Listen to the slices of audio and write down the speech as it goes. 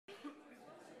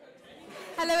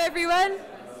Hello, everyone.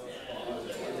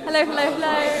 Hello, hello,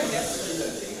 hello.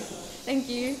 Thank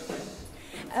you.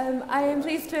 I am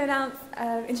pleased to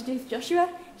introduce Joshua.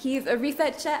 He's a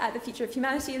researcher at the Future of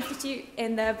Humanity Institute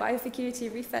in the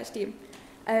biosecurity research team.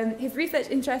 His research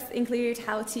interests include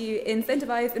how to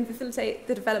incentivize and facilitate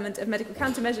the development of medical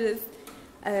countermeasures,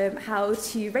 how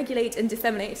to regulate and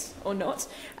disseminate, or not,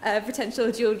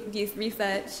 potential dual-use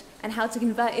research, and how to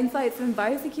convert insights from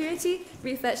biosecurity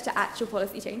research to actual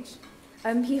policy change.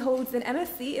 He holds an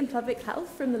MSc in Public Health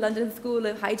from the London School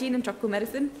of Hygiene and Tropical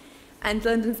Medicine and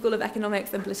London School of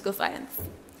Economics and Political Science.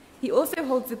 He also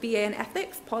holds a BA in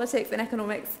Ethics, Politics and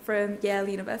Economics from Yale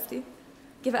University.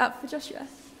 Give it up for Joshua.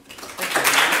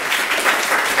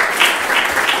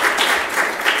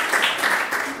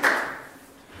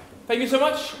 Thank you so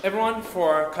much, everyone,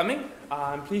 for coming.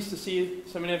 I'm pleased to see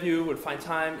so many of you would find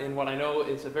time in what I know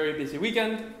is a very busy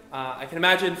weekend. I can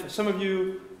imagine for some of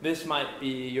you, this might be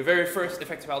your very first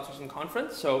Effective Altruism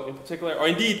conference, so in particular, or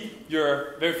indeed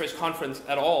your very first conference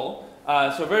at all.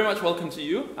 So very much welcome to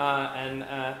you, and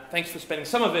thanks for spending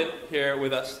some of it here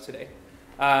with us today.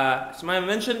 As Maya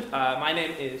mentioned, my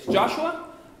name is Joshua.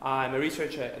 I'm a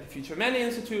researcher at the Future of Humanity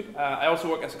Institute. I also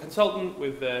work as a consultant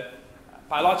with the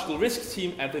biological risks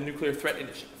team at the Nuclear Threat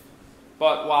Initiative.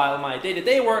 But while my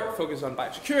day-to-day work focuses on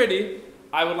biosecurity,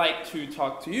 I would like to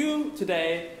talk to you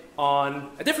today on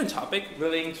a different topic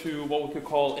relating to what we could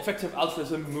call effective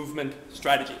altruism movement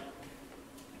strategy.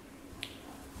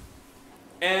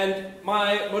 And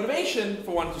my motivation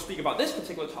for wanting to speak about this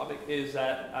particular topic is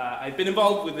that I've been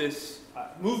involved with this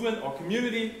movement or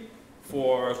community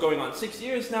for going on 6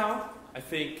 years now. I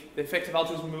think the effective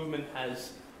altruism movement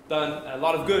has done a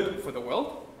lot of good for the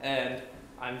world, and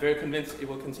I'm very convinced it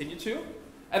will continue to.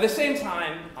 At the same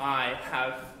time, I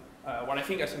have what I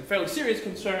think are some fairly serious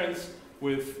concerns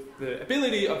with the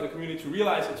ability of the community to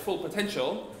realize its full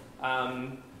potential,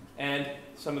 and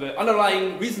some of the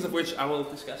underlying reasons of which I will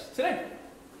discuss today.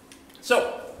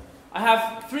 So, I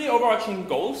have 3 overarching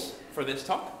goals for this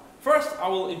talk. First, I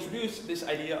will introduce this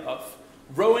idea of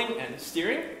rowing and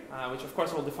steering, which of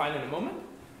course I will define in a moment,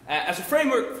 as a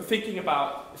framework for thinking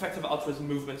about effective altruism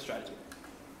movement strategy.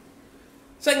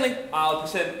 Secondly, I'll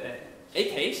present a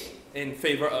case in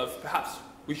favor of perhaps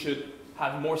we should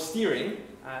have more steering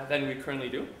than we currently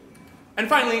do. And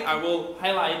finally, I will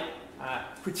highlight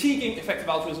critiquing effective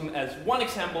altruism as one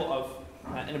example of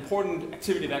an important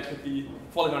activity that could be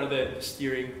falling under the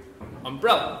steering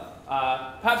umbrella.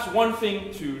 Perhaps one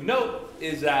thing to note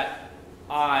is that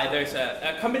there's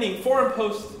an accompanying forum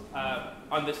post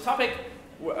on this topic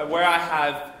where I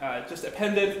have just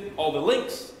appended all the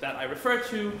links that I refer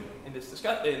to in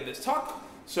this talk.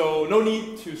 So no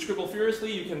need to scribble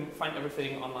furiously. You can find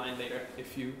everything online later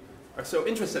if you are so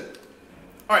interested.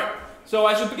 All right, so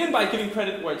I should begin by giving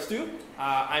credit where it's due.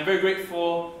 I'm very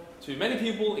grateful to many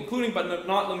people, including but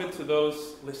not limited to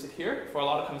those listed here, for a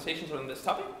lot of conversations on this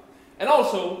topic. And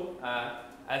also,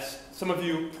 as some of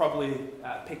you probably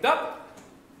picked up,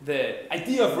 the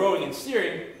idea of rowing and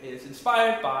steering is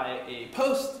inspired by a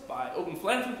post by Open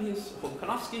Philanthropies, Holden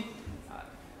Konofsky,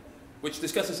 which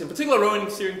discusses in particular rowing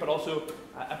and steering, but also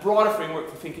a broader framework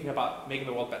for thinking about making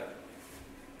the world better.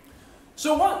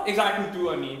 So what exactly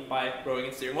do I mean by rowing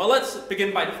and steering? Well, let's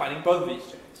begin by defining both of these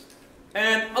terms.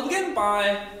 And I'll begin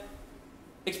by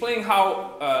explaining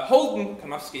how Holden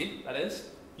Konofsky, that is,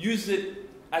 uses it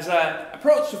as an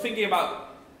approach to thinking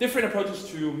about different approaches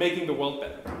to making the world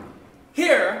better.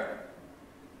 Here,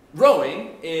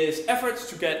 rowing is efforts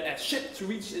to get a ship to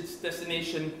reach its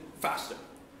destination faster.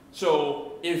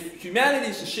 So if humanity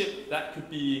is a ship, that could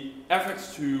be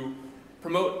efforts to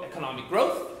promote economic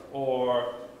growth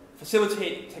or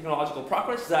facilitate technological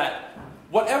progress, that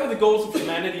whatever the goals of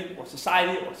humanity or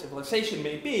society or civilization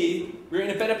may be, we're in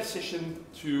a better position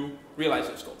to realize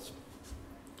those goals.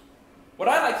 What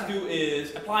I like to do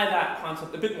is apply that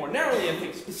concept a bit more narrowly and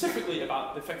think specifically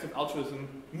about the effective altruism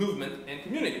movement and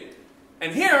community.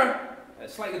 And here, a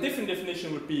slightly different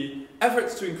definition would be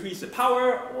efforts to increase the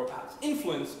power or perhaps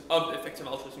influence of the effective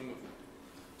altruism movement.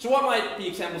 So what might be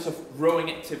examples of rowing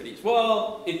activities?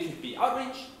 Well, it could be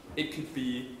outreach, it could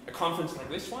be a conference like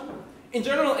this one. In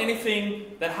general, anything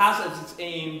that has as its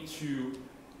aim to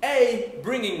A,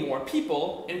 bringing more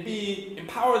people, and B,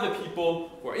 empower the people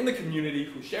who are in the community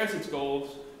who shares its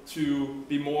goals to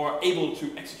be more able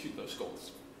to execute those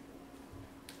goals.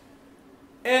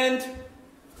 And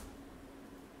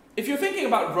if you're thinking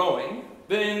about rowing,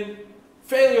 then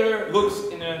failure looks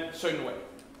in a certain way.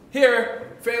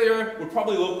 Here, failure would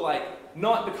probably look like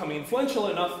not becoming influential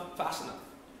enough fast enough.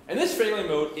 And this failure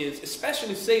mode is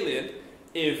especially salient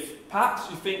if perhaps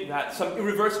you think that some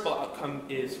irreversible outcome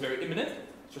is very imminent.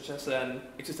 such as an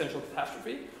existential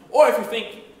catastrophe, or if you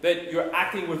think that you're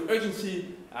acting with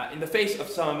urgency in the face of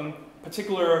some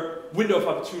particular window of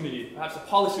opportunity, perhaps a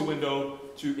policy window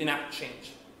to enact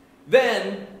change,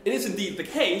 then it is indeed the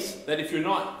case that if you're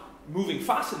not moving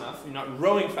fast enough, you're not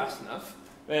rowing fast enough,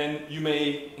 then you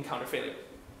may encounter failure.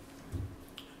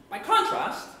 By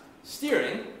contrast,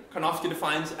 steering, Karnofsky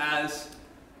defines as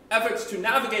efforts to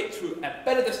navigate to a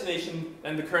better destination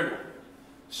than the current one.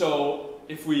 So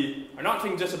if we are not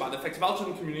thinking just about the effective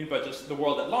altruism community, but just the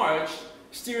world at large,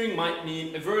 steering might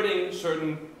mean averting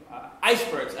certain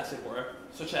icebergs, as it were,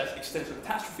 such as existential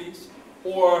catastrophes,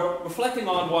 or reflecting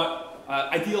on what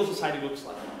ideal society looks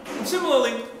like. And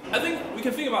similarly, I think we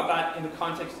can think about that in the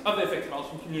context of the effective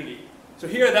altruism community. So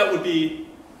here that would be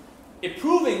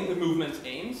improving the movement's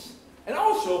aims, and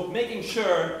also making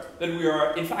sure that we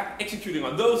are in fact executing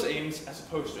on those aims as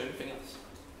opposed to anything else.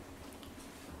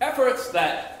 Efforts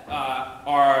that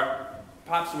are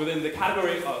perhaps within the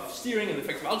category of steering in the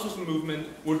effective altruism movement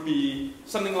would be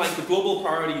something like the global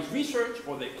priorities research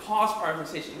or the cause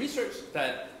prioritization research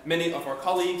that many of our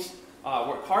colleagues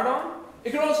work hard on.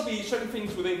 It could also be certain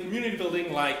things within community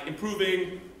building, like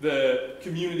improving the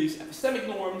community's epistemic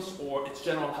norms or its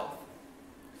general health.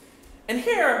 And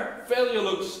here, failure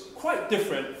looks quite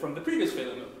different from the previous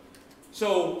failure mode.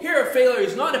 So here, failure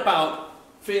is not about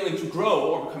failing to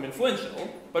grow or become influential,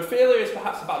 but failure is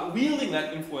perhaps about wielding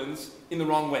that influence in the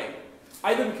wrong way,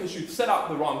 either because you set out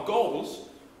the wrong goals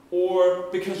or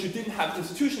because you didn't have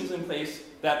institutions in place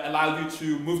that allowed you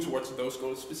to move towards those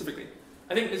goals specifically.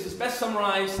 I think this is best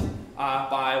summarized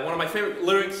by one of my favorite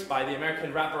lyrics by the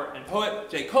American rapper and poet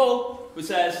J. Cole, who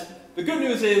says, "The good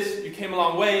news is you came a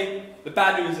long way, the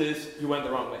bad news is you went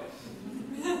the wrong way."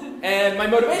 And my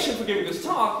motivation for giving this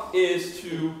talk is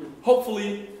to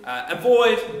hopefully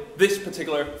avoid this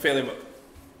particular failure mode.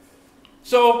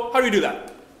 So how do we do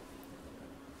that?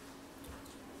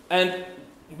 And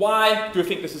why do I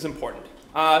think this is important?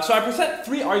 So I present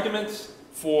 3 arguments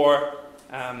for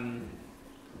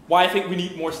why I think we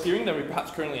need more steering than we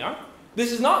perhaps currently are.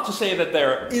 This is not to say that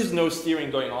there is no steering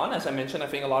going on. As I mentioned, I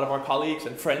think a lot of our colleagues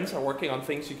and friends are working on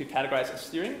things you could categorize as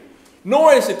steering.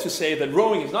 Nor is it to say that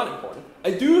rowing is not important.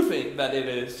 I do think that it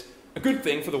is a good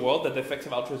thing for the world that the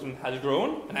effective altruism has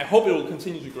grown, and I hope it will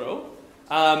continue to grow.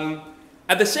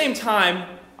 At the same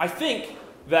time, I think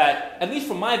that, at least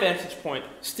from my vantage point,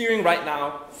 steering right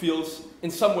now feels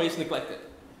in some ways neglected.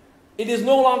 It is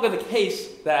no longer the case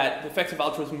that the effective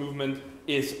altruism movement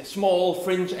is a small,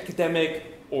 fringe academic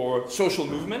or social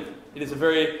movement. It is a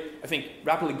very, I think,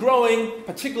 rapidly growing,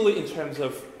 particularly in terms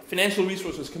of financial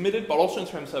resources committed, but also in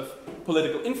terms of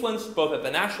political influence, both at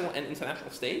the national and international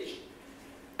stage.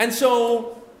 And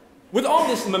so, with all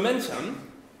this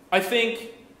momentum, I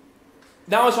think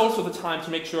now is also the time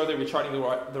to make sure that we're charting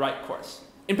the right course.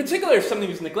 In particular, if something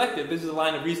is neglected, this is a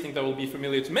line of reasoning that will be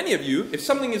familiar to many of you. If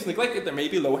something is neglected, there may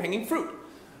be low-hanging fruit.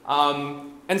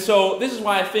 And so this is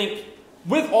why I think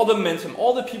with all the momentum,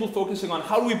 all the people focusing on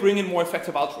how do we bring in more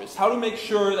effective altruists, how do we make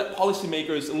sure that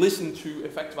policymakers listen to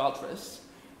effective altruists,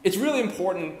 it's really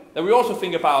important that we also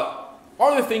think about,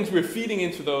 are the things we're feeding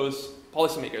into those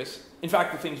policymakers, in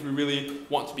fact, the things we really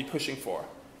want to be pushing for?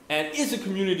 And is the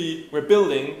community we're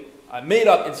building made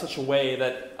up in such a way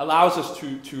that allows us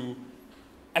to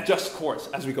adjust course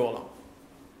as we go along?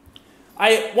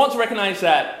 I want to recognize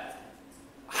that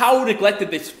how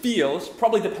neglected this feels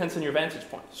probably depends on your vantage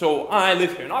point. So I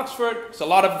live here in Oxford. There's a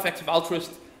lot of effective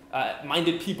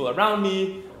altruist-minded people around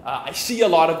me. I see a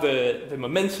lot of the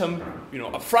momentum,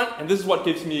 up front, and this is what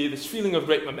gives me this feeling of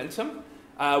great momentum,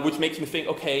 which makes me think,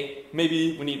 okay,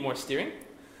 maybe we need more steering.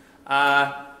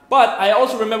 But I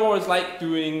also remember what it was like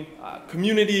doing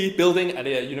community building at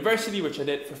a university, which I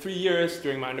did for 3 years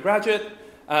during my undergraduate,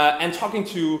 and talking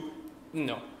to,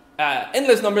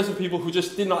 endless numbers of people who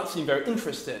just did not seem very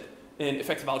interested in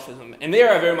effective altruism. And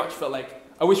there I very much felt like,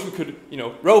 I wish we could,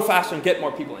 row faster and get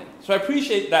more people in. So I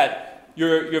appreciate that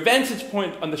your vantage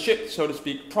point on the ship, so to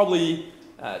speak, probably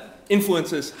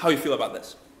influences how you feel about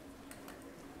this.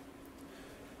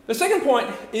 The second point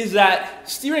is that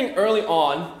steering early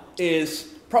on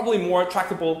is probably more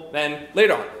tractable than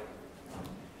later on.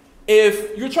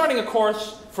 If you're charting a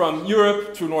course from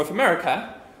Europe to North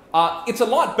America, it's a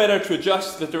lot better to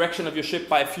adjust the direction of your ship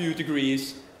by a few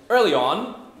degrees early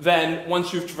on than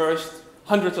once you've traversed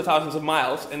hundreds of thousands of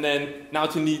miles and then now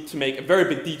to need to make a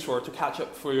very big detour to catch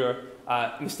up for your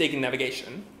mistaken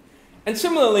navigation. And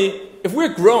similarly, if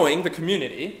we're growing the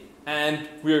community and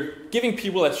we're giving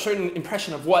people a certain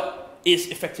impression of what is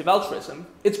effective altruism,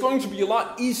 it's going to be a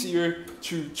lot easier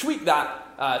to tweak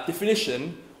that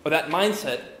definition or that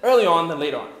mindset early on than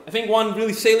later on. I think one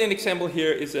really salient example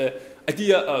here is a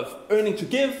idea of earning to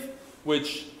give,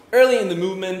 which early in the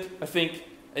movement, I think,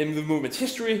 in the movement's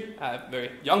history,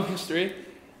 very young history,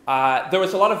 there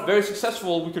was a lot of very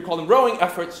successful, we could call them rowing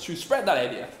efforts to spread that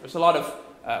idea. There's a lot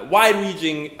of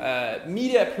wide-reaching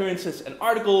media appearances and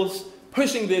articles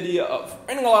pushing the idea of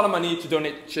earning a lot of money to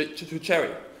donate to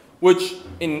charity, which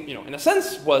in a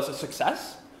sense was a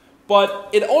success, but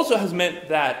it also has meant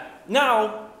that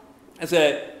now, as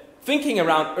a thinking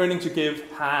around earning to give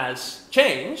has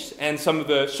changed, and some of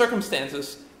the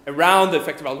circumstances around the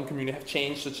effective altruism community have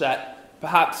changed such that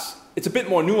perhaps it's a bit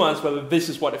more nuanced whether this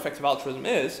is what effective altruism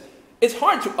is. It's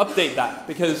hard to update that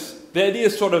because the idea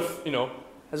is sort of,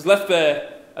 has left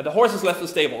the horse has left the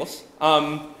stables,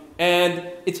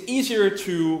 and it's easier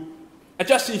to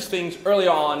adjust these things early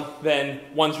on than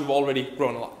once you've already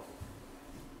grown a lot.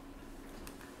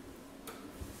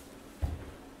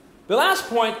 The last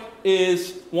point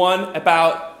is one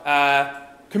about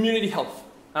community health.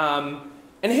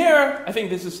 And here, I think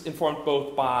this is informed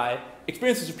both by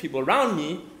experiences of people around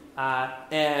me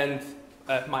and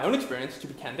my own experience, to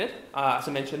be candid. As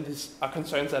I mentioned, these are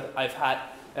concerns that I've had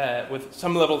with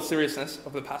some level of seriousness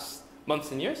over the past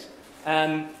months and years.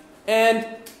 And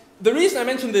the reason I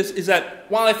mention this is that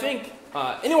while I think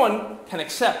anyone can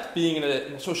accept being in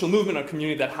a social movement or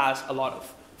community that has a lot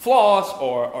of flaws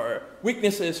or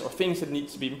weaknesses or things that need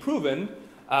to be improved,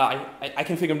 I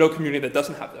can think of no community that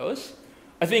doesn't have those.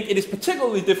 I think it is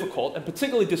particularly difficult and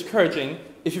particularly discouraging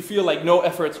if you feel like no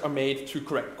efforts are made to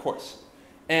correct course.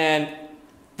 And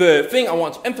the thing I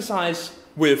want to emphasize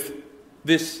with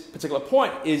this particular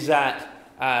point is that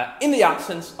in the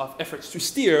absence of efforts to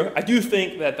steer, I do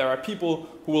think that there are people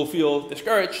who will feel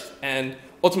discouraged and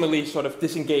ultimately sort of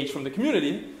disengaged from the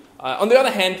community. On the other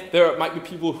hand, there might be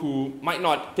people who might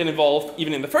not get involved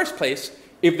even in the first place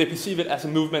if they perceive it as a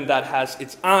movement that has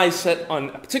its eyes set on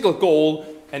a particular goal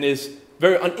and is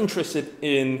very uninterested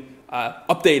in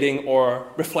updating or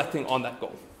reflecting on that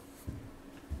goal.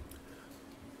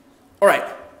 All right.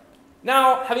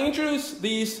 Now, having introduced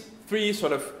these three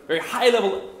sort of very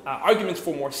high-level arguments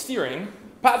for more steering,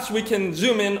 perhaps we can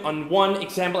zoom in on one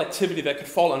example activity that could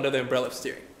fall under the umbrella of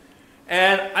steering.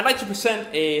 And I'd like to present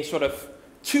a sort of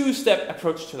two-step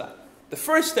approach to that. The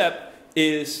first step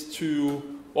is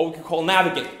to what we could call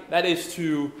navigate. That is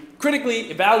to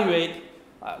critically evaluate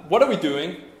what are we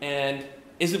doing and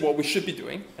is it what we should be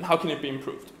doing and how can it be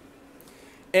improved.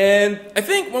 And I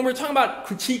think when we're talking about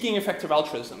critiquing effective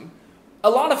altruism, a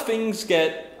lot of things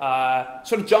get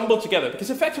sort of jumbled together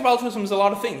because effective altruism is a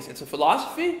lot of things. It's a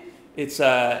philosophy, it's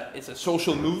a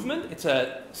social movement, it's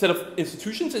a set of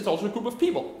institutions, it's also a group of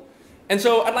people. And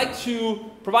so I'd like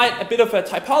to provide a bit of a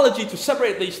typology to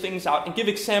separate these things out and give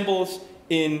examples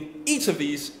in each of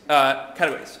these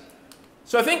categories.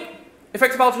 So I think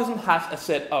effective altruism has a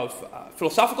set of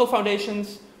philosophical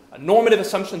foundations, normative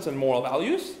assumptions, and moral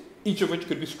values, each of which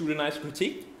could be scrutinized and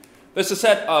critiqued. There's a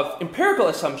set of empirical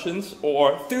assumptions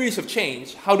or theories of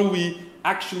change. How do we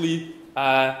actually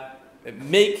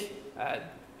make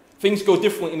things go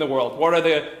differently in the world? What are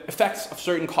the effects of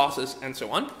certain causes and so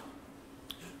on?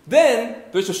 Then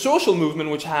there's a social movement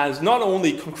which has not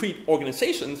only concrete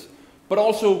organizations, but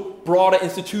also broader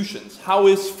institutions. How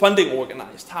is funding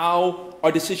organized? How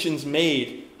are decisions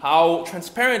made? How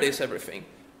transparent is everything?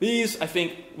 These, I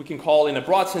think, we can call in a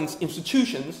broad sense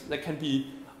institutions that can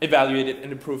be evaluated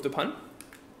and improved upon.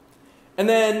 And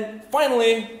then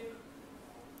finally,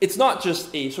 it's not just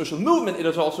a social movement, it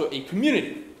is also a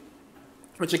community,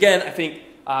 which again, I think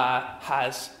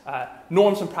has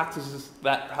norms and practices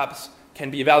that perhaps can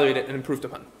be evaluated and improved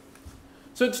upon.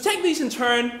 So to take these in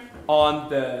turn, on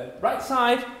the right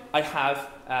side, I have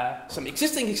some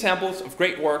existing examples of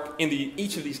great work in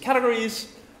each of these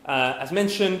categories. As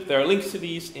mentioned, there are links to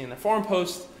these in a forum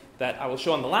post that I will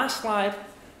show on the last slide.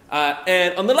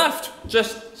 And on the left,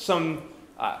 just some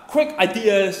quick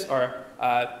ideas, or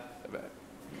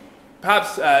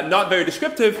perhaps not very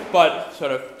descriptive, but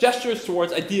sort of gestures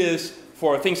towards ideas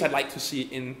for things I'd like to see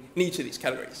in each of these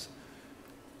categories.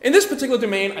 In this particular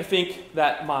domain, I think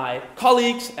that my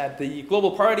colleagues at the Global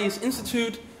Priorities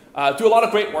Institute do a lot of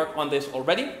great work on this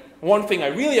already. One thing I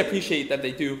really appreciate that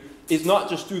they do is not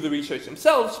just do the research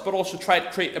themselves, but also try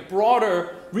to create a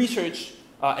broader research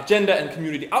agenda and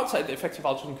community outside the effective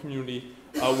altruism community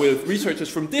with researchers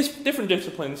from different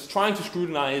disciplines trying to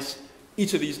scrutinize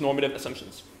each of these normative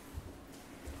assumptions.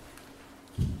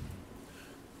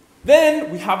 Then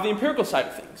we have the empirical side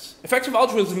of things. Effective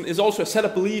altruism is also a set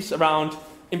of beliefs around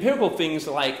empirical things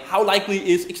like how likely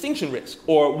is extinction risk,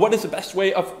 or what is the best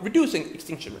way of reducing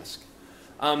extinction risk.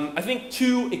 I think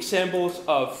two examples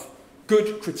of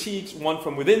good critiques, one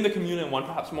from within the community and one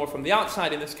perhaps more from the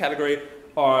outside in this category,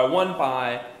 are one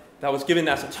by that was given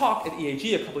as a talk at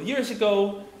EAG a couple of years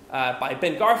ago by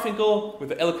Ben Garfinkel with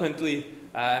the eloquently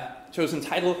chosen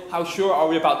title, How Sure Are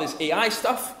We About This AI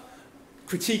Stuff?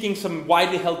 Critiquing some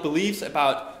widely held beliefs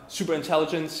about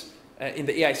superintelligence in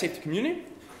the AI safety community.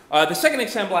 The second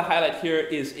example I highlight here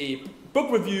is a book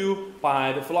review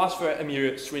by the philosopher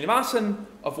Amir Srinivasan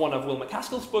of one of Will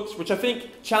MacAskill's books, which I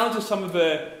think challenges some of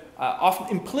the often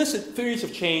implicit theories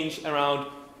of change around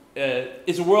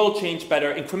is the world changed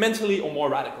better incrementally or more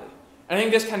radically? And I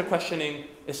think this kind of questioning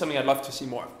is something I'd love to see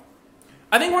more.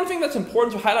 I think one thing that's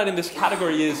important to highlight in this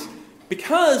category is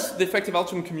because the effective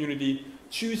altruism community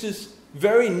chooses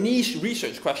very niche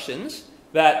research questions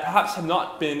that perhaps have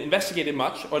not been investigated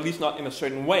much, or at least not in a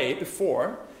certain way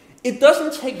before, it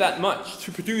doesn't take that much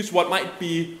to produce what might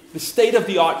be the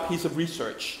state-of-the-art piece of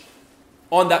research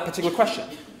on that particular question.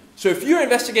 So if you're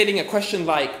investigating a question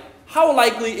like, how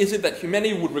likely is it that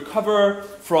humanity would recover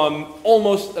from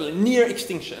almost a near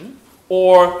extinction?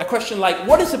 Or a question like,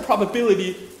 what is the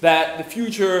probability that the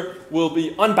future will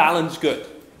be unbalanced good?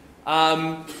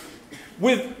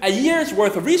 With a year's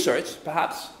worth of research,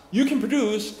 perhaps, you can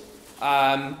produce,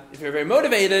 if you're very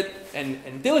motivated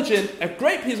and diligent, a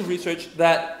great piece of research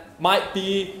that might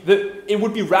be, it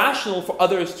would be rational for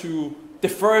others to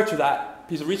defer to that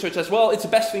piece of research as well. It's the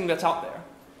best thing that's out there.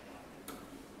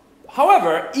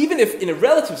 However, even if in a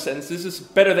relative sense this is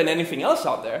better than anything else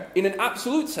out there, in an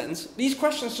absolute sense, these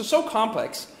questions are so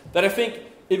complex that I think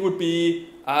it would be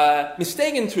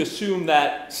mistaken to assume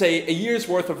that, say, a year's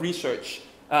worth of research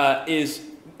is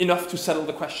enough to settle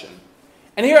the question.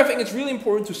 And here I think it's really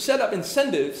important to set up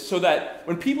incentives so that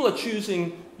when people are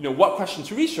choosing what question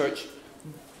to research,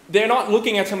 they're not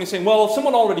looking at something saying, well,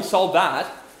 someone already solved that,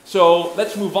 so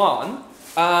let's move on.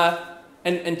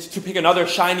 And to pick another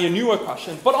shinier, newer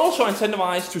question, but also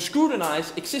incentivized to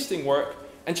scrutinize existing work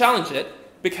and challenge it,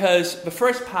 because the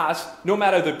first pass, no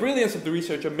matter the brilliance of the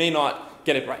researcher, may not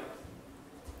get it right.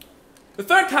 The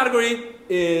third category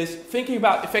is thinking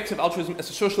about effective altruism as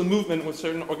a social movement with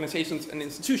certain organizations and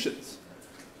institutions.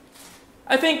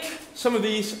 I think some of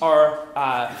these are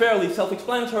fairly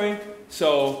self-explanatory,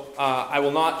 so I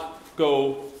will not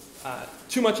go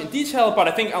too much in detail, but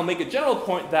I think I'll make a general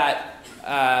point that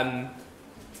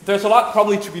there's a lot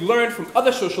probably to be learned from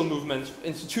other social movements,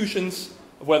 institutions,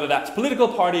 whether that's political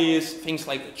parties, things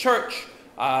like the church,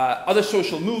 other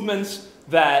social movements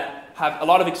that have a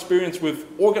lot of experience with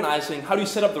organizing. How do you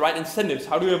set up the right incentives?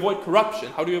 How do you avoid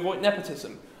corruption? How do you avoid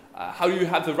nepotism? How do you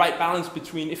have the right balance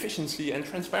between efficiency and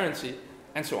transparency,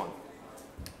 and so on.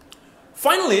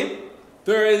 Finally,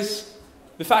 there is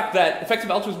the fact that effective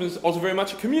altruism is also very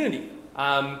much a community.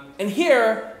 And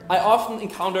here, I often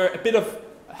encounter a bit of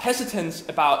hesitance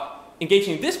about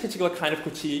engaging in this particular kind of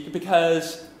critique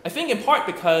because, I think in part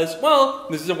because, well,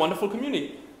 this is a wonderful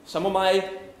community. Some of my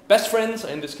best friends are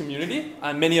in this community,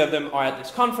 and many of them are at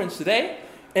this conference today,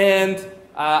 and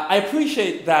I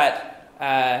appreciate that,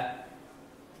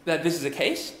 that this is the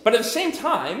case, but at the same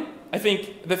time, I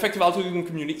think the effective altruism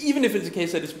community, even if it's a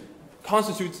case that is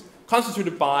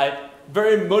constituted by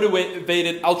very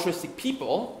motivated altruistic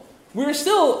people, we're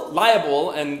still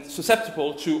liable and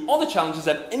susceptible to all the challenges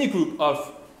that any group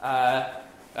of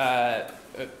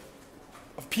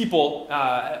people,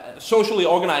 socially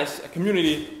organized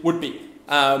community would be.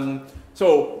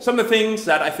 So some of the things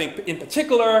that I think in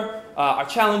particular are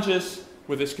challenges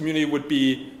with this community would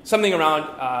be something around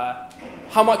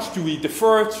how much do we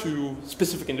defer to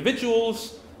specific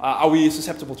individuals? Are we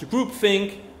susceptible to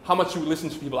groupthink? How much do we listen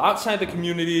to people outside the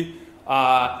community?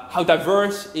 How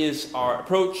diverse is our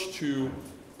approach to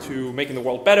making the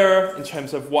world better in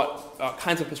terms of what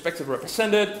kinds of perspectives are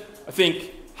represented? I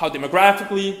think how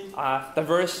demographically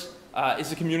diverse is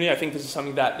the community. I think this is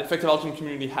something that the effective altruism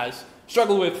community has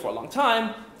struggled with for a long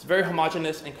time. It's very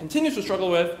homogenous and continues to struggle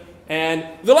with. And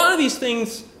with a lot of these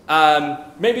things,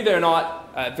 maybe they're not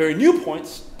very new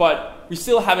points, but we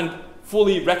still haven't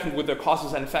fully reckoned with their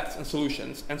causes and effects and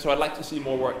solutions. And so I'd like to see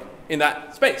more work in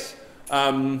that space.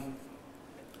 All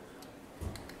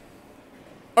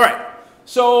right,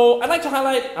 so I'd like to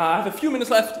highlight, I have a few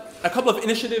minutes left, a couple of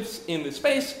initiatives in this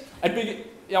space.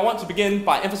 I want to begin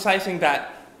by emphasizing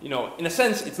that, in a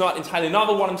sense, it's not entirely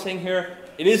novel what I'm saying here.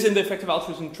 It is in the effective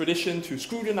altruism tradition to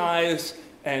scrutinize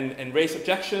and raise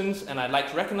objections, and I'd like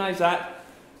to recognize that.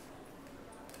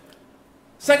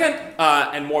 Second,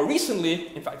 and more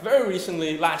recently, in fact very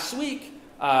recently, last week,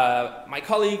 my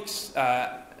colleagues,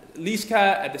 Liska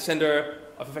at the Center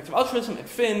of Effective Altruism and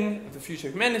Finn at the Future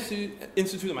of Humanity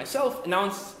Institute and myself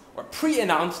announced, or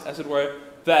pre-announced as it were,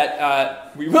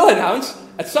 that we will announce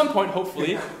at some point,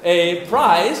 hopefully, a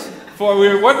prize for,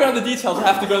 we're working on the details, I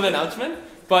have to go to the announcement,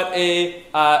 but a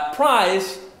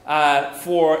prize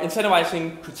for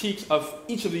incentivizing critiques of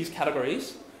each of these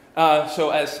categories.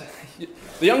 So as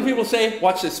the young people say,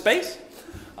 watch this space.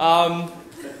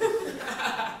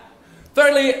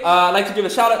 Thirdly, I'd like to give a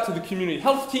shout out to the community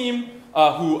health team,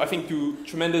 who I think do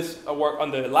tremendous work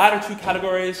on the latter two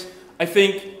categories. I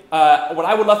think what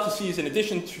I would love to see is, in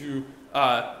addition to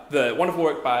the wonderful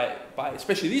work by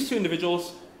especially these two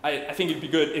individuals, I think it'd be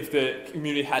good if the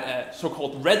community had a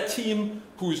so-called red team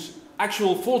whose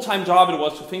actual full-time job it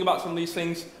was to think about some of these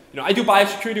things. You know, I do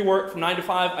biosecurity work from 9 to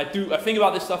 5. I think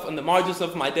about this stuff on the margins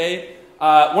of my day.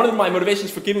 One of my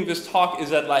motivations for giving this talk is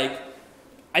that, like,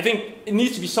 I think it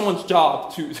needs to be someone's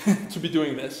job to to be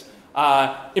doing this.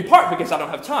 In part because I don't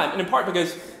have time, and in part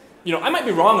because, you know, I might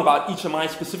be wrong about each of my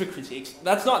specific critiques.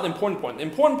 That's not the important point. The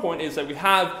important point is that we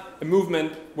have a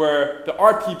movement where there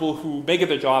are people who make it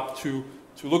their job to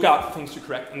look out for things to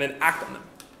correct and then act on them.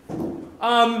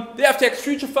 The FTX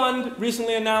Future Fund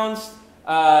recently announced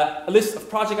a list of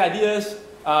project ideas,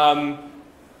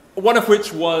 one of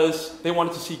which was they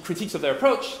wanted to see critiques of their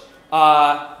approach.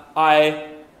 I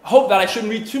hope that I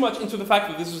shouldn't read too much into the fact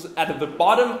that this is at the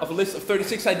bottom of a list of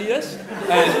 36 ideas,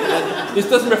 and this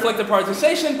doesn't reflect the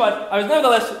prioritization, but I was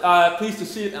nevertheless pleased to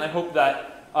see it, and I hope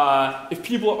that if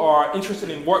people are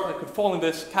interested in work that could fall in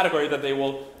this category, that they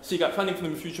will seek out funding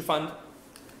from the Future Fund.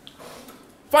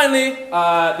 Finally,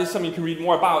 this is something you can read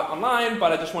more about online,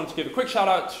 but I just wanted to give a quick shout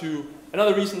out to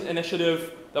another recent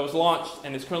initiative that was launched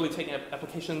and is currently taking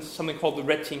applications, something called the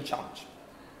Red Team Challenge.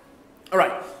 All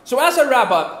right, so as I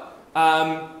wrap up,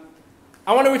 I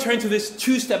want to return to this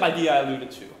two-step idea I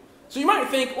alluded to. So you might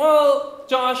think, well,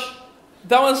 Josh,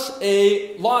 that was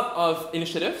a lot of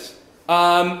initiatives.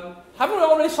 Haven't we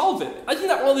already solved it? I think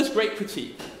that all this great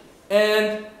critique.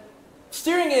 And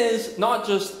steering is not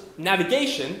just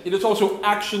navigation, it is also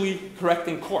actually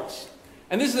correcting course.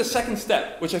 And this is the second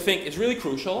step, which I think is really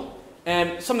crucial.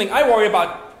 And something I worry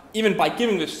about, even by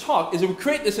giving this talk, is it would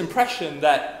create this impression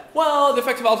that, well, the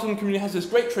effective altruism community has this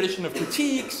great tradition of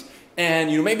critiques,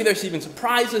 and, you know, maybe there's even some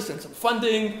prizes and some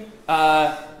funding.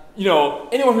 You know,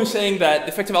 anyone who's saying that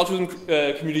the effective altruism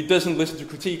community doesn't listen to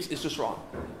critiques is just wrong.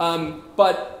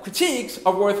 But critiques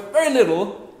are worth very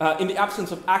little in the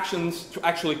absence of actions to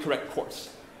actually correct course.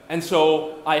 And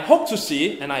so I hope to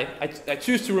see, and I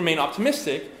choose to remain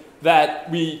optimistic, that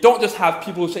we don't just have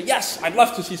people who say, yes, I'd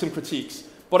love to see some critiques,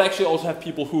 but actually also have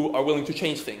people who are willing to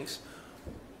change things.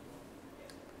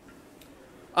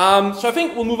 So I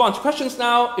think we'll move on to questions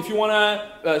now. If you want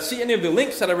to see any of the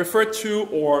links that I referred to,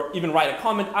 or even write a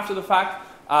comment after the fact,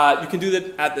 you can do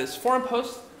that at this forum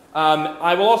post.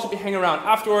 I will also be hanging around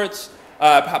afterwards,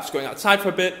 perhaps going outside for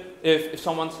a bit, if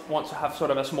someone wants to have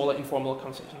sort of a smaller informal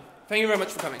conversation. Thank you very much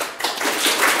for coming.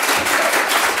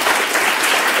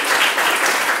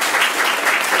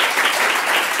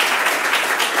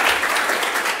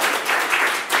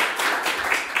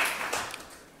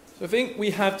 So I think we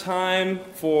have time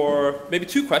for maybe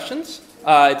 2 questions.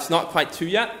 It's not quite 2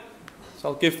 yet, so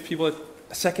I'll give people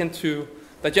a second to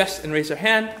digest and raise their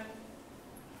hand.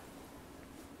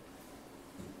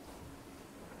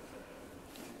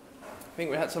 I think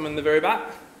we had someone in the very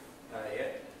back. Yeah.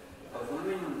 I was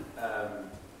wondering,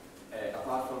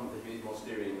 apart from the visual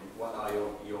steering, what are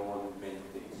your main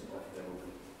things of the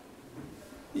movement?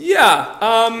 Yeah.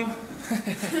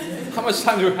 How much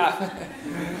time do we have?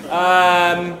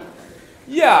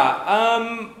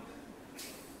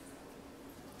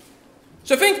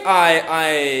 So I think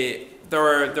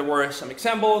there were some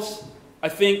examples. I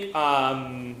think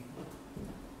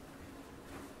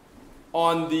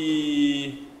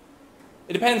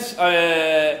it depends.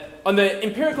 On the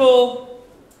empirical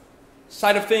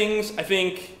side of things, I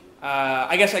think,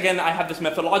 I guess again, I have this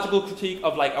methodological critique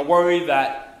of like a worry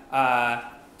that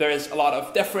there is a lot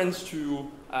of deference to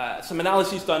some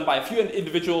analyses done by a few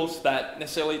individuals that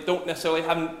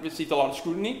haven't received a lot of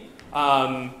scrutiny.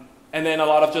 And then a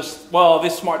lot of just, well,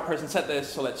 this smart person said this,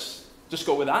 so let's just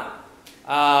go with that.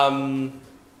 I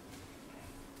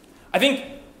think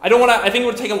it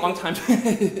would take a long time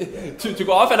to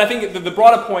go off, and I think the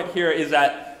broader point here is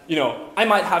that, you know, I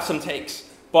might have some takes,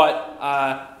 but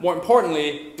more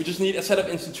importantly, we just need a set of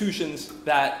institutions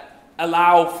that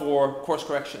allow for course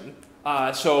correction.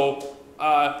 So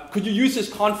could you use this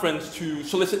conference to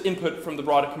solicit input from the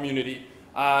broader community?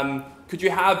 Could you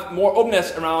have more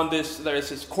openness around this? There is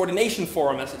this coordination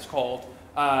forum, as it's called,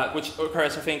 which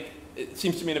occurs, I think, it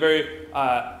seems to me in a very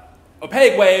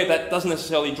opaque way that doesn't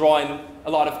necessarily draw in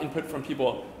a lot of input from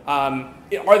people. Are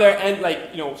there,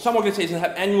 some organizations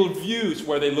have annual reviews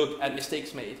where they look at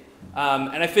mistakes made.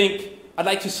 And I think I'd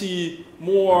like to see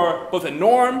more, both a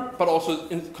norm, but also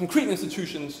concrete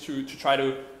institutions to try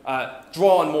to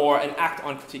draw on more and act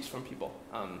on critiques from people.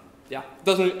 Yeah, it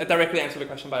doesn't directly answer the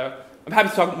question, but I'm happy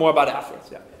to talk more about it afterwards.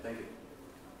 Yeah. Thank you.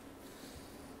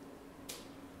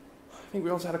 I think we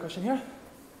also had a question here.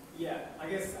 Yeah, I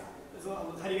guess,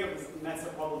 how do you get this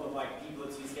massive problem of like people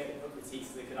to get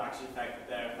critiques that could actually affect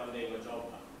their funding or job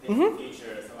in the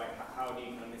future? So like, how do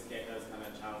you kind of mitigate those kind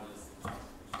of challenges?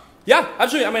 Yeah,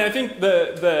 absolutely. I mean, I think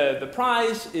the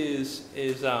prize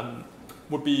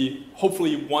would be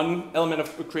hopefully one element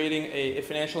of creating a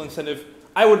financial incentive.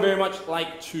 I would very much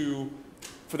like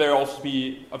for there also to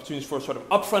be opportunities for sort of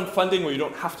upfront funding where you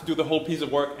don't have to do the whole piece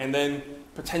of work and then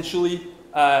potentially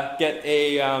get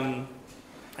a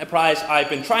prize. I've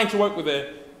been trying to work with an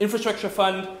infrastructure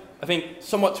fund. I think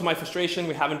somewhat to my frustration,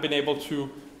 we haven't been able to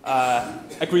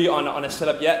agree on a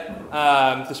setup yet,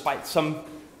 despite some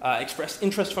expressed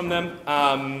interest from them.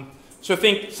 So I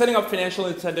think setting up financial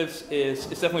incentives is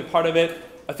definitely part of it.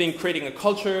 I think creating a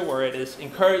culture where it is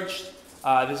encouraged.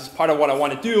 This is part of what I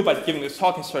want to do, but giving this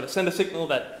talk is sort of send a signal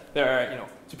that there are,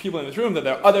 to people in this room, that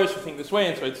there are others who think this way,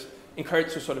 and so it's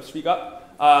encouraged to sort of speak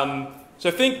up. So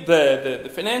I think the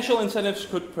financial incentives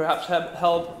could perhaps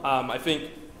help. I think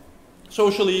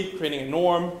socially, creating a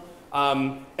norm.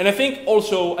 And I think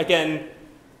also, again,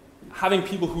 having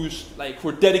people who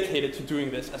are dedicated to doing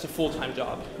this as a full-time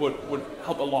job would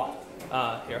help a lot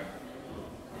here.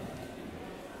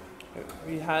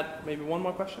 We had maybe one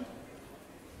more question?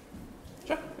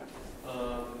 Sure.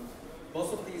 Yeah.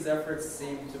 Most of these efforts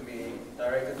seem to be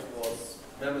directed towards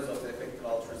members of the effective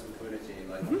altruism community,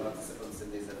 like participants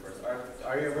in these efforts.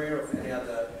 Are you aware of any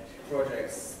other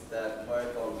projects that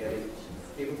work on getting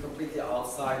people completely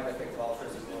outside the effective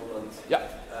altruism movement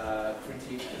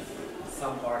critique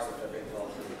some parts of the effective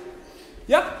altruism?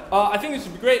 Yeah, I think this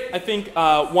would be great. I think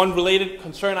one related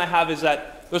concern I have is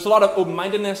that there's a lot of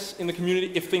open-mindedness in the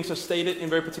community if things are stated in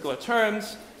very particular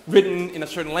terms, written in a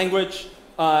certain language,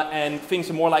 and things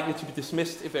are more likely to be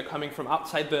dismissed if they're coming from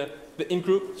outside the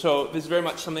in-group. So this is very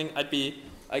much something I'd be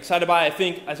excited by. I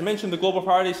think, as I mentioned, the Global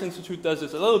Priorities Institute does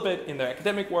this a little bit in their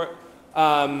academic work.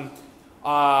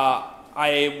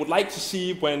 I would like to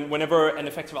see whenever an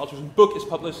effective altruism book is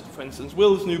published, for instance,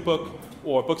 Will's new book,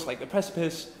 or books like The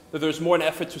Precipice, that there's more an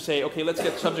effort to say, okay, let's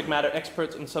get subject matter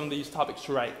experts on some of these topics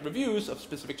to write reviews of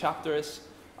specific chapters.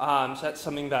 So that's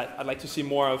something that I'd like to see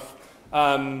more of.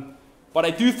 But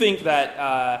I do think that,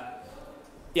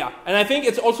 and I think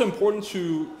it's also important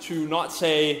to not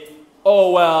say,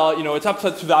 oh, well, it's up to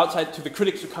the outside, to the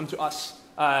critics who come to us.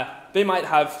 They might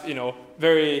have,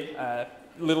 very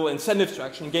little incentive to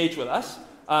actually engage with us.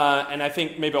 And I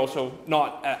think maybe also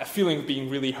not a feeling of being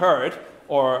really heard,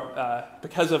 or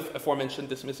because of aforementioned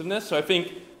dismissiveness. So I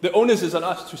think the onus is on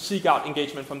us to seek out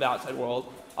engagement from the outside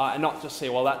world, and not just say,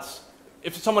 well,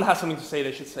 if someone has something to say,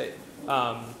 they should say it.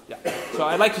 So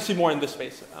I'd like to see more in this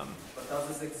space. But does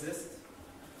this exist?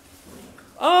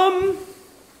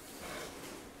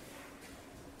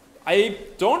 I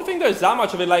don't think there's that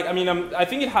much of it. I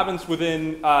think it happens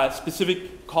within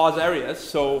specific cause areas.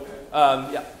 So,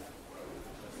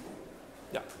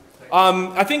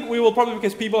 I think we will probably,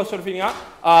 because people are sort of feeling out.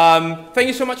 Thank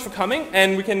you so much for coming,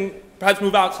 and we can perhaps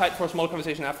move outside for a small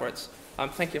conversation afterwards.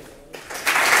 Thank you.